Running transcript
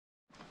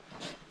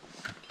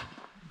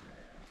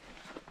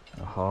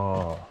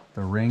Oh,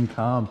 the Ring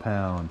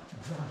compound.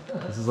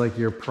 This is like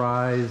your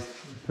prized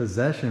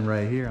possession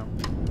right here.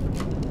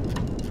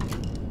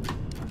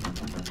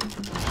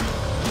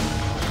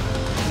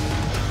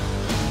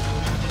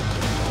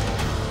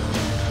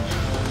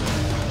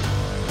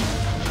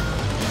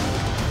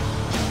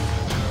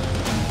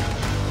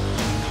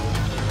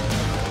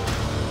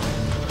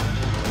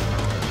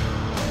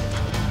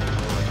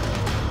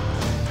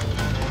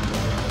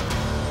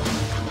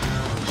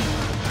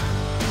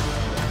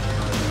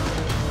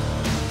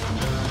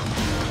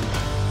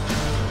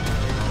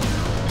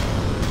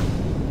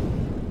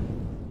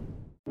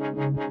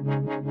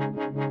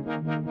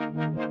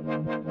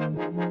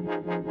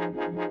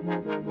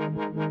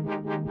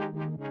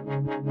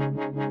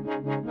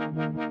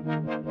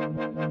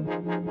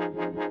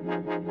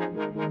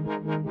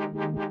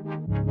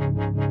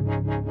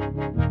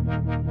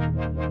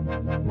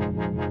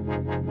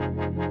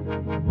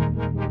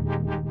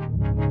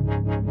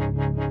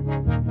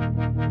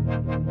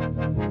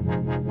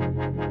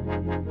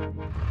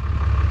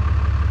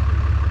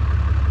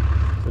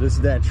 This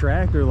is that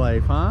tractor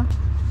life, huh?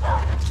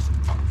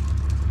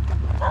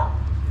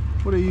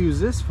 What do you use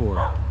this for?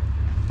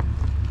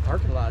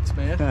 Parking lots,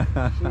 man.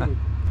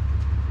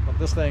 But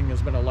this thing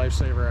has been a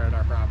lifesaver at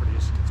our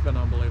properties. It's been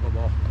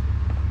unbelievable.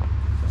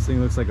 This thing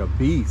looks like a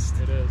beast.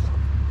 It is.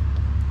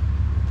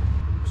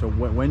 So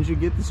when did you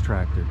get this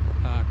tractor?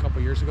 A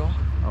couple years ago.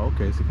 Oh,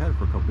 okay, so you had it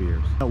for a couple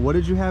years. What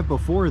did you have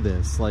before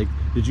this? Like,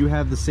 did you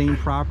have the same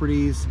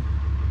properties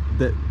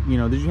that, you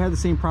know, did you have the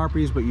same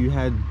properties but you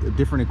had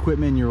different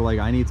equipment and you were like,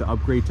 I need to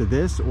upgrade to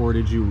this? Or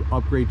did you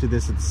upgrade to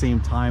this at the same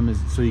time as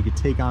so you could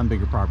take on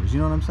bigger properties? You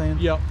know what I'm saying?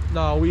 Yep.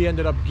 No, we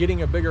ended up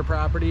getting a bigger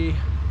property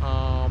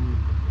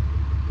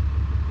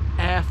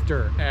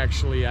after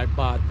actually I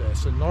bought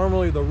this. And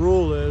normally the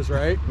rule is,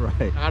 right?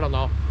 Right. I don't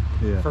know.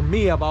 Yeah. For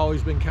me, I've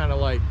always been kind of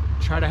like,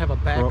 try to have a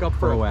backup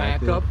for a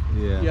backup.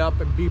 Yeah.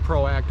 Yep, and be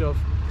proactive.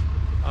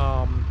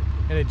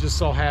 And it just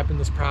so happened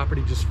this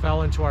property just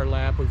fell into our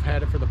lap. We've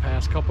had it for the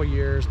past couple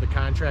years. The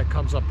contract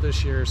comes up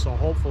this year, so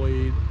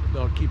hopefully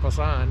they'll keep us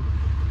on.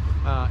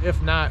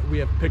 If not, we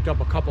have picked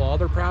up a couple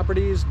other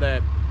properties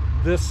that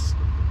this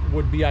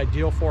would be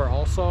ideal for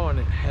also, and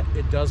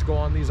it does go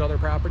on these other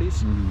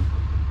properties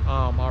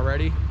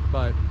already.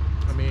 But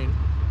I mean,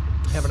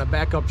 having a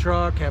backup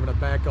truck, having a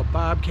backup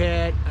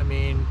Bobcat, I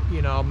mean,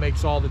 you know,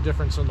 makes all the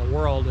difference in the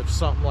world if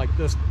something like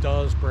this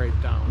does break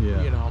down.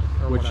 Yeah. You know,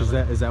 or which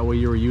whatever. is that what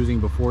you were using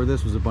before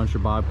this? Was a bunch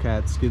of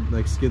Bobcat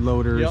skid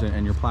loaders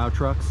and your plow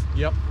trucks?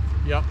 Yep.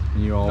 Yep.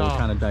 And you all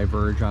kind of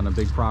diverge on a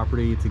big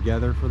property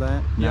together for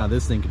that? Now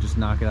this thing could just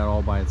knock it out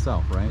all by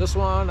itself, right? This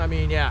one, I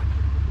mean, yeah.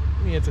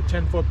 I mean, it's a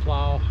 10-foot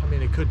plow. I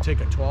mean, it could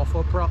take a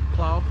 12-foot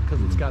plow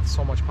because it's got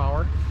so much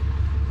power.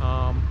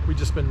 We've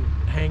just been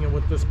hanging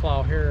with this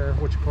plow here,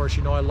 which of course,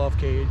 you know, I love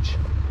cage.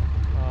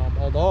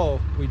 Although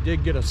we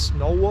did get a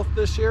snow wolf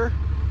this year.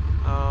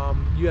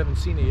 You haven't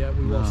seen it yet.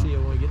 We will see it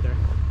when we get there.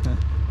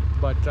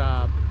 But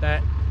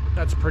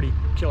that's a pretty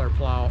killer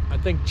plow. I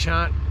think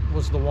Chant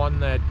was the one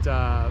that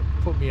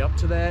put me up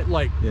to that.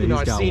 Like, you know,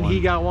 I seen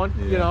he got one,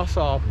 you know,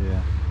 so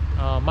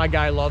my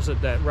guy loves it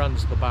that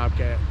runs the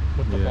Bobcat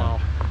with the plow.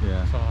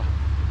 Yeah. So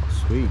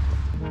sweet.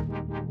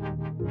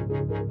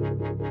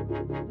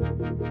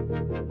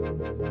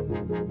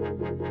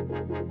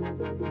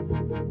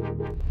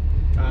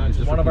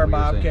 Just one of our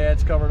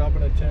Bobcats covered up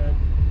in a tent.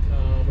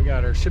 We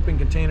got our shipping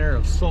container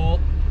of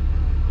salt.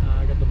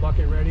 I got the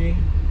bucket ready.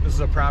 This is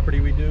a property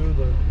we do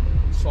the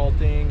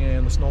salting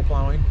and the snow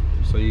plowing.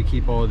 So you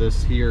keep all of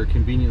this here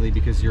conveniently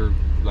because you're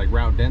like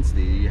route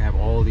density. You have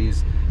all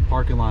these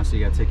parking lots that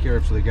you got to take care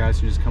of, so the guys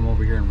can just come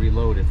over here and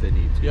reload if they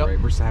need to, right?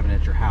 Versus having it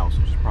at your house,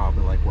 which is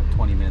probably like what,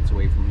 20 minutes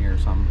away from here or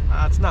something.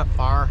 It's not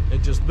far.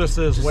 It just this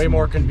is just way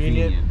more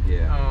convenient.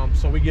 Yeah.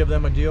 So we give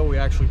them a deal. We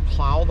actually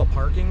plow the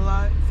parking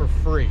lot for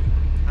free.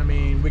 I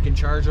mean, we can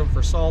charge them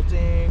for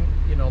salting,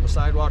 you know, the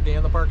sidewalk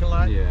and the parking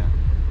lot. Yeah.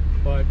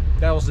 But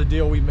that was the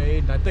deal we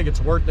made, and I think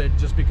it's worth it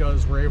just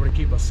because we're able to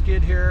keep a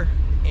skid here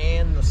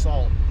and the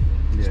salt.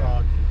 Yeah.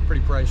 So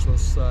pretty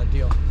priceless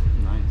deal.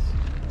 Nice.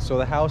 So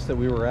the house that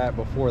we were at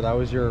before, that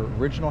was your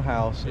original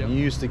house, and you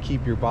used to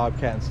keep your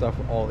Bobcat and stuff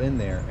all in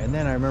there. And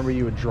then I remember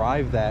you would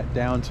drive that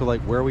down to like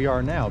where we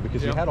are now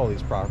because you had all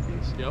these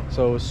properties.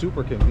 So it was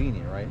super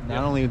convenient, right?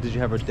 Not only did you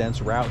have a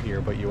dense route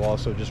here, but you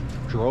also just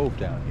drove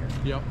down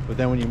here. But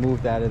then when you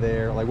moved out of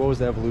there, like what was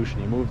the evolution?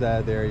 You moved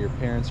out of there, your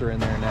parents are in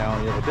there now,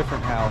 and you have a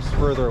different house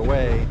further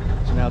away,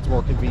 so now it's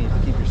more convenient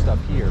to keep your stuff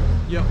here.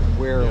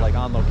 Where like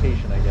on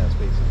location, I guess,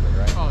 basically,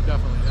 right? Oh,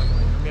 definitely.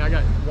 I mean, I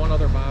got one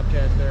other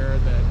Bobcat there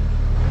that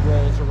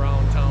rolls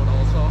around town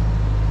also,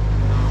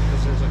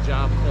 because there's a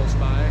job close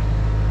by,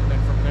 and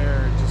then from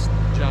there just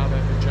job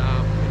after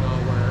job, you know,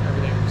 where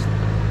everything's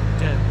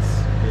dense.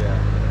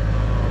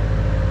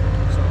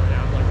 So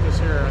yeah, like this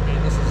here, I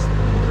mean, this is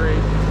great.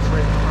 It's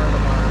right in the heart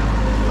of our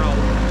route.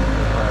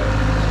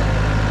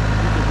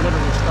 You could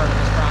literally start on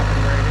this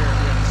property right here if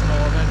you have a snow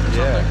event or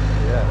something.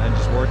 And then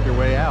just work your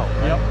way out,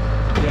 right?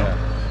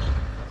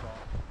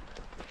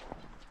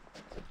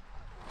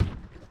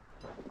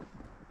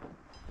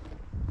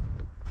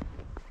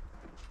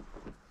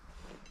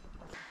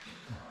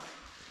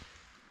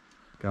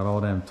 Got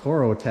all them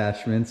Toro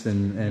attachments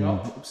and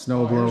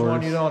snow blowers. Here's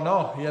one you don't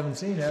know. You haven't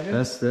seen, have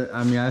you?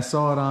 I mean, I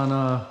saw it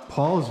on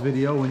Paul's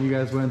video when you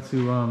guys went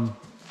to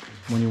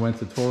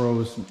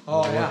Toro's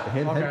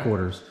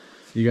headquarters.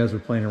 You guys were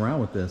playing around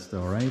with this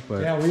though, right?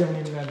 But yeah, we haven't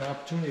even had an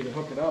opportunity to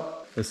hook it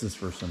up. This is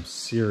for some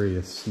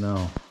serious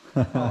snow.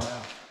 Oh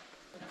yeah.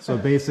 So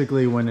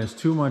basically, when there's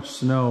too much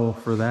snow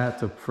for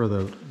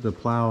the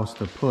plows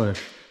to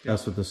push,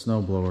 that's what the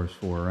snow blower's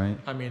for, right?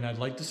 I mean, I'd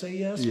like to say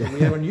yes, but we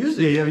haven't used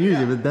it. Yeah, you haven't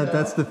used it, but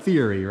that's the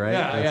theory, right?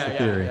 That's the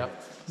theory. No,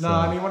 so.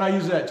 I mean, when I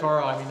use that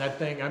Toro, I mean, that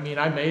thing, I mean,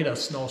 I made a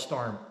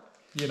snowstorm.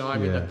 You know, I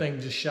mean, that thing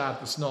just shot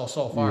the snow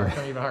so far, I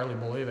can't even hardly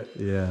believe it.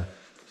 Yeah.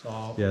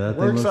 So, yeah, that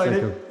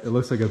thing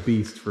looks like a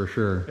beast for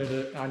sure.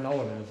 I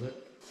know it is.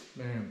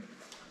 Man,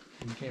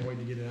 you can't wait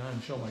to get it on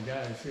and show my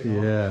guys. You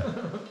know?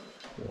 Yeah.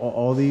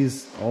 all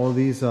these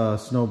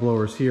snow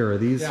blowers here, are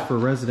these for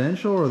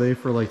residential, or are they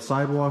for like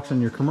sidewalks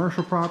on your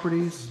commercial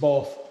properties?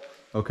 Both.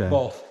 Okay.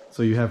 Both.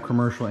 So you have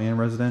commercial and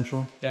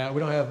residential? Yeah, we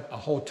don't have a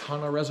whole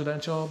ton of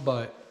residential,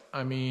 but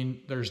I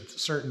mean,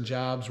 there's certain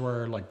jobs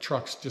where like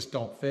trucks just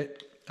don't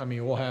fit. I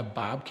mean, we'll have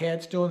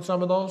Bobcats doing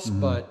some of those,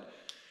 but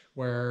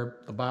where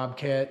the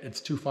Bobcat,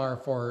 it's too far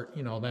for,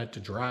 you know, that to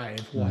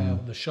drive. We'll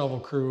have the shovel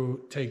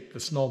crew take the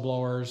snow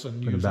blowers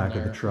and use the back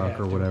of the truck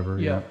or whatever.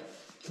 Yeah.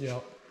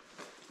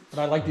 But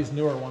I like these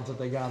newer ones that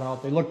they got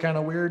out. They look kind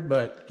of weird,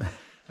 but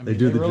I mean, they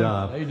do the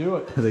job. They do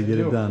it. They get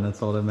it done.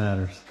 That's all that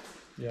matters.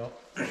 Yep.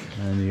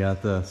 And you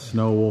got the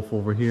Snow Wolf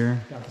over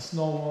here. Got the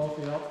Snow Wolf.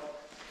 Yep.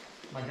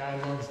 My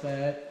guy loves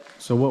that.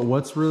 So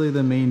what's really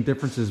the main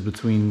differences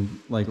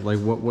between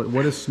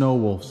what is Snow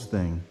Wolf's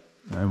thing,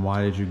 and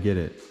why did you get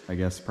it? I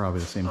guess probably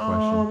the same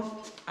question.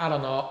 I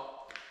don't know.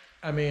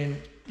 I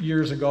mean,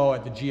 years ago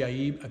at the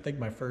GIE, I think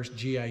my first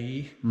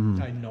GIE,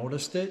 I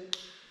noticed it.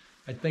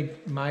 I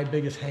think my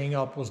biggest hang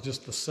up was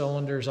just the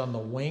cylinders on the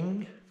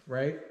wing,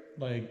 right?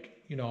 Like,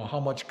 you know, how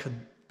much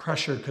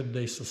pressure could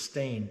they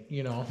sustain,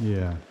 you know?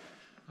 Yeah.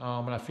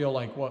 And I feel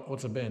like,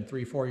 what's it been,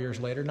 3-4 years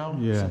later now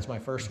since my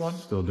first one?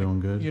 Still doing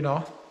good. You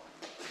know?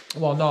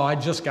 Well, no, I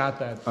just got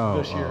that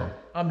this year.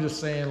 I'm just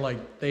saying,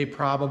 like, they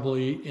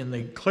probably, and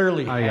they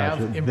clearly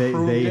have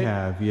improved it. They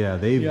have, yeah.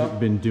 They've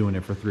been doing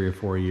it for 3 or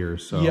 4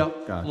 years, so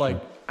gotcha. Like,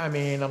 I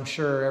mean, I'm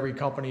sure every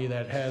company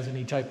that has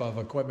any type of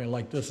equipment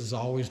like this is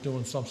always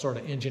doing some sort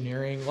of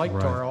engineering, like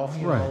Toro,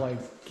 you know,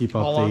 like keep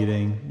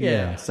updating.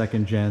 Yeah,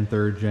 2nd gen,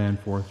 3rd gen,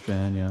 4th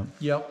gen.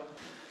 Yep.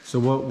 So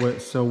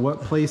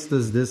what place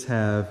does this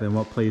have, and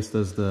what place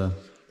does the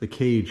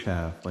cage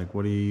have? Like,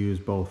 what do you use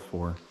both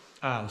for?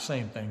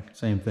 Same thing.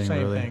 Same thing,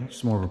 really.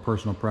 Just more of a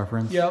personal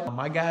preference. Yep.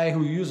 My guy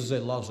who uses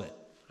it loves it.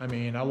 I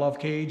mean, I love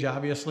cage,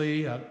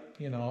 obviously.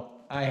 You know,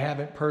 I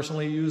haven't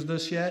personally used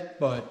this yet,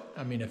 but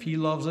I mean, if he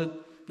loves it,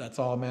 that's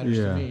all that matters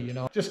to me, you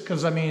know. Just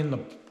because, I mean, the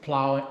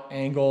plow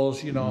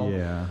angles, you know.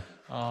 Yeah.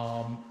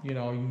 You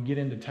know, you can get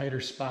into tighter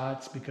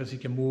spots because he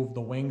can move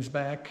the wings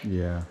back.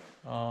 Yeah.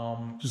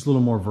 Just a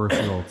little more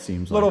versatile, it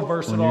seems. Little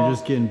versatile. When you're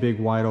just getting big,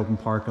 wide open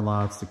parking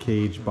lots, the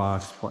cage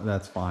box,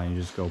 that's fine.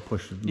 You just go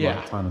push a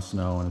ton of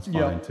snow, and it's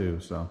fine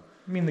too. So.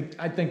 I mean,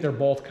 I think they're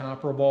both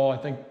comparable. I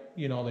think,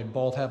 you know, they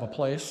both have a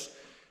place.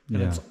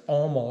 And it's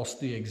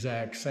almost the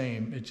exact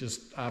same. It's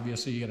just,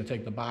 obviously, you got to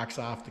take the box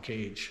off the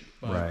cage.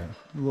 But, right.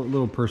 A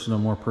little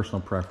more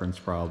personal preference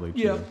probably, too.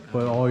 Yep.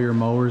 But all your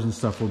mowers and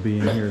stuff will be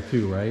in here,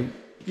 too, right?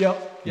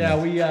 Yep.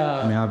 Yeah, we...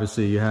 I mean,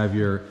 obviously, you have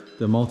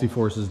the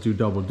multi-forces do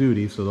double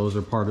duty, so those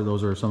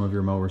are some of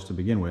your mowers to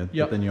begin with.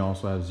 Yep. But then you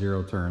also have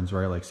 0 turns,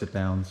 right? Like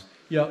sit-downs.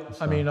 Yep.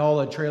 I mean, all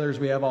the trailers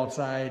we have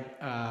outside,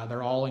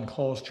 they're all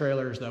enclosed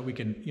trailers that we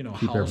can, you know,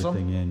 keep house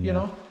everything them, in. you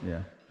know?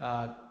 Yeah.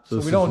 So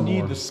we don't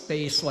need the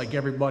space like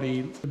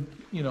everybody,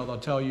 you know, they'll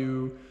tell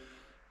you,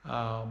 you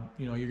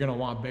know, you're going to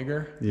want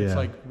bigger. Yeah. It's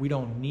like, we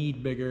don't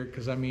need bigger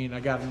because, I mean,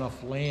 I got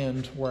enough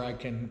land where I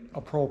can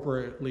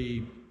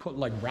appropriately put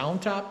like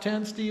round top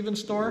tents to even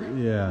store.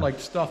 Yeah.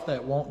 Like stuff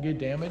that won't get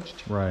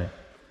damaged. Right.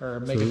 Or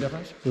make a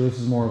difference. So this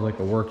is more of like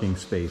a working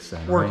space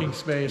then, Working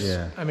space.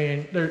 Yeah. I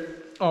mean, they're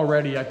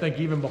already, I think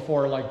even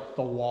before like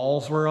the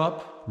walls were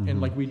up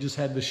and like we just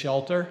had the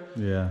shelter.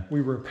 Yeah.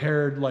 We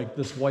repaired like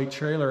this white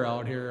trailer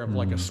out here of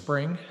like a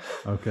spring.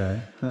 Okay.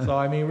 So,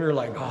 I mean, we were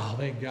like, oh,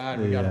 thank God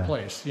we got a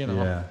place, you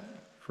know. Yeah,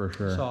 for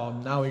sure. So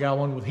now we got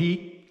one with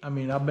heat. I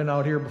mean, I've been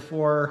out here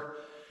before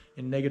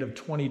in negative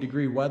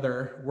 20-degree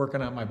weather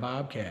working on my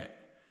Bobcat.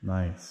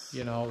 Nice.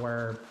 You know,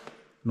 where...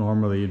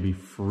 Normally you'd be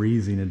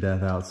freezing to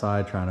death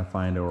outside trying to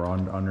find it or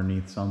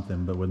underneath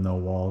something, but with no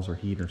walls or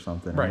heat or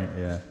something. Right.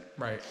 Yeah.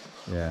 Right.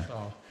 Yeah.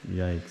 So,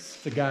 yikes.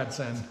 It's a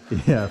godsend.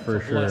 Yeah,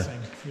 for sure. Blessing,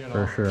 you know?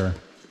 For sure.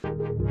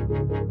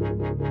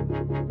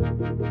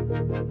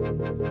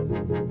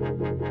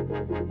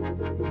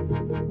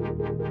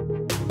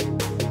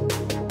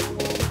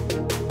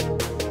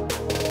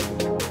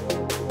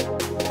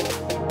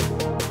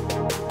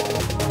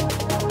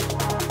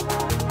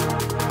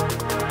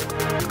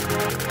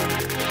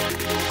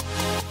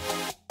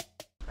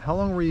 How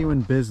long were you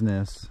in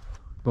business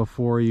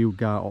before you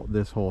got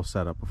this whole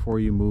setup, before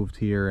you moved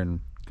here? And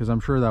because I'm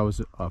sure that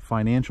was a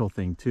financial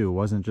thing too. It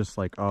wasn't just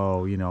like,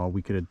 oh, you know,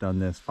 we could have done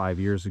this 5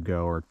 years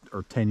ago or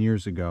 10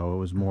 years ago. It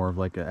was more of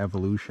like an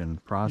evolution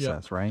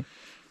process, right?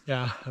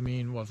 Yeah, I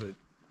mean, was it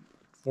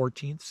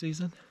 14th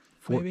season?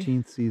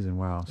 14th season,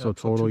 wow. So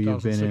total,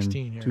 you've been in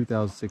here.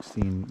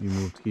 2016, you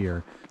moved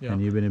here,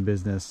 and you've been in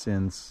business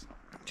since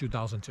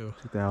 2002.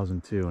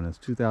 2002, and it's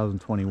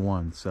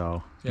 2021,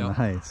 so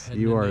nice. And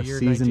you are a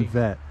seasoned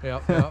vet.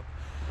 Yep.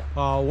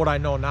 What I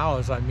know now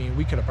is, I mean,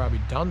 we could have probably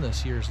done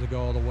this years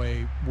ago, the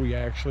way we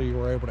actually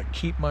were able to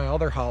keep my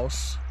other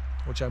house,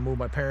 which I moved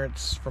my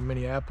parents from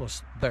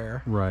Minneapolis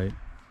there. Right.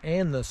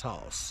 And this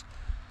house.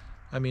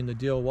 I mean, the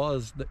deal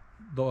was that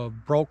the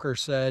broker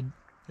said,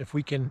 if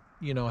we can,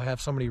 you know, have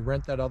somebody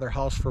rent that other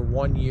house for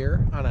 1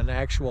 year on an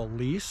actual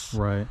lease,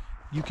 right,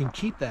 you can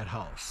keep that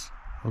house.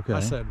 Okay. I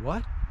said,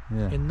 what?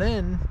 Yeah. And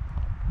then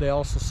they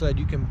also said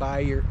you can buy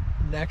your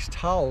next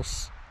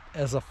house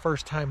as a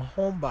first-time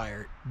home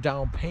buyer,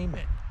 down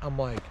payment. I'm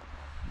like,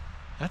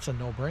 that's a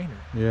no-brainer.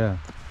 Yeah.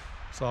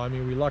 So, I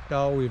mean, we lucked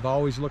out. We've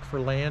always looked for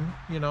land,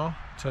 you know,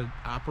 to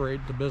operate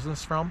the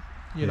business from,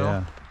 you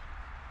know.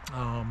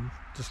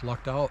 Just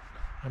lucked out.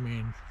 I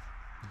mean,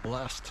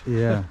 blessed.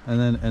 Yeah.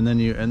 and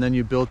then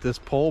you built this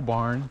pole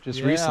barn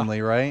just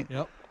recently, right?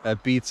 Yep.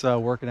 That beats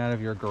working out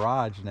of your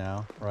garage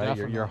now, right?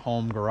 Your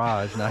home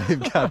garage. Now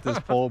you've got this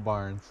pole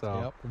barn.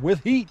 So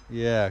with heat.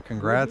 Yeah,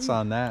 congrats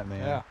on that,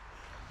 man. Yeah.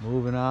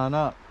 Moving on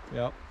up.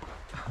 Yep.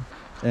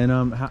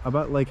 And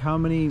how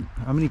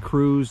many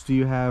crews do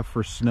you have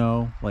for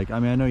snow? Like, I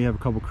mean, I know you have a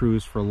couple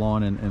crews for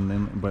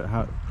lawn but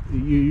how you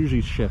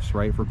usually shifts,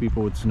 right, for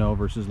people with snow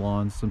versus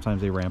lawns?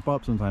 Sometimes they ramp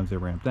up, sometimes they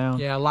ramp down.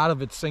 Yeah, a lot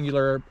of it's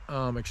singular,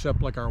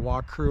 except like our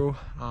walk crew.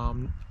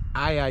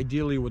 I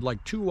ideally would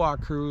like 2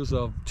 walk crews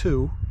of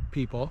 2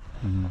 people.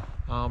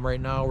 Mm-hmm.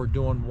 Right now we're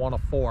doing 1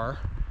 of 4.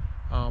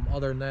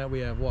 Other than that, we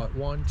have what,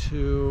 1,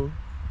 2,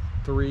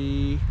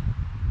 3.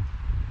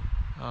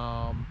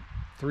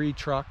 3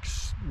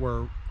 trucks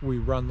where we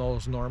run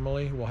those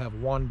normally. We'll have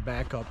 1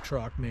 backup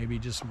truck, maybe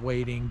just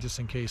waiting just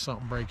in case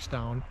something breaks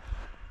down.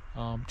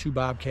 2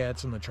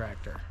 Bobcats and the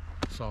tractor.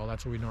 So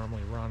that's what we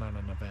normally run on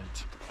an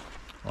event.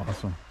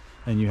 Awesome.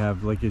 And you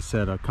have, like you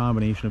said, a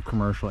combination of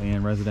commercial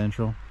and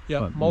residential?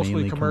 Yeah,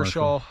 mostly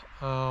commercial.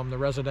 The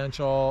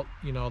residential,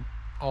 you know,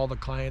 all the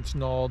clients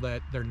know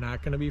that they're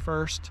not going to be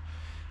first,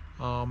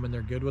 and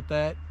they're good with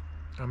that.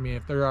 I mean,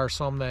 if there are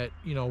some that,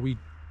 you know,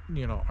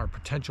 are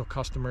potential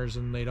customers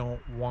and they don't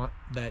want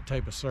that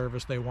type of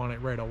service, they want it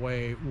right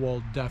away,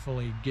 we'll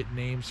definitely get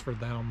names for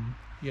them,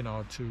 you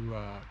know, to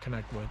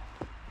connect with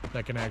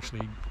that can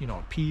actually, you know,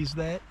 appease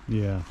that.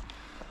 Yeah.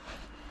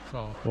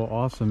 So. Well,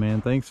 awesome,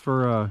 man. Thanks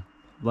for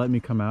letting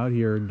me come out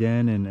here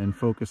again and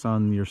focus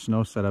on your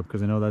snow setup,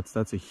 because I know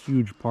that's a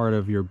huge part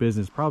of your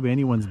business, probably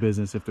anyone's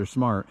business if they're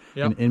smart.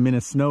 In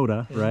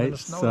Minnesota, right?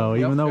 So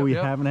even though we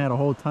haven't had a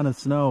whole ton of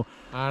snow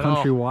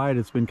countrywide,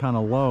 it's been kind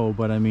of low,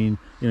 but I mean,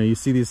 you know, you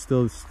see these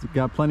still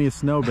got plenty of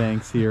snow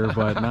banks here,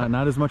 but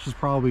not as much as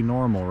probably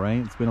normal,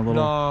 right? It's been a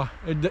little...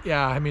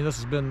 yeah, I mean, this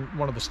has been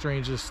one of the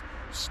strangest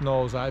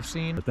snows I've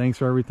seen. But thanks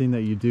for everything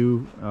that you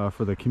do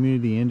for the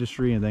community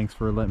industry, and thanks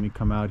for letting me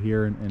come out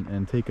here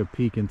and take a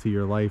peek into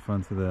your life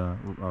onto the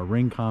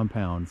Ring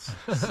compounds.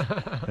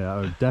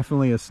 Yeah,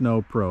 definitely a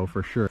snow pro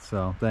for sure,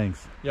 so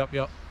thanks.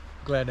 Yep,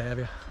 glad to have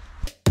you.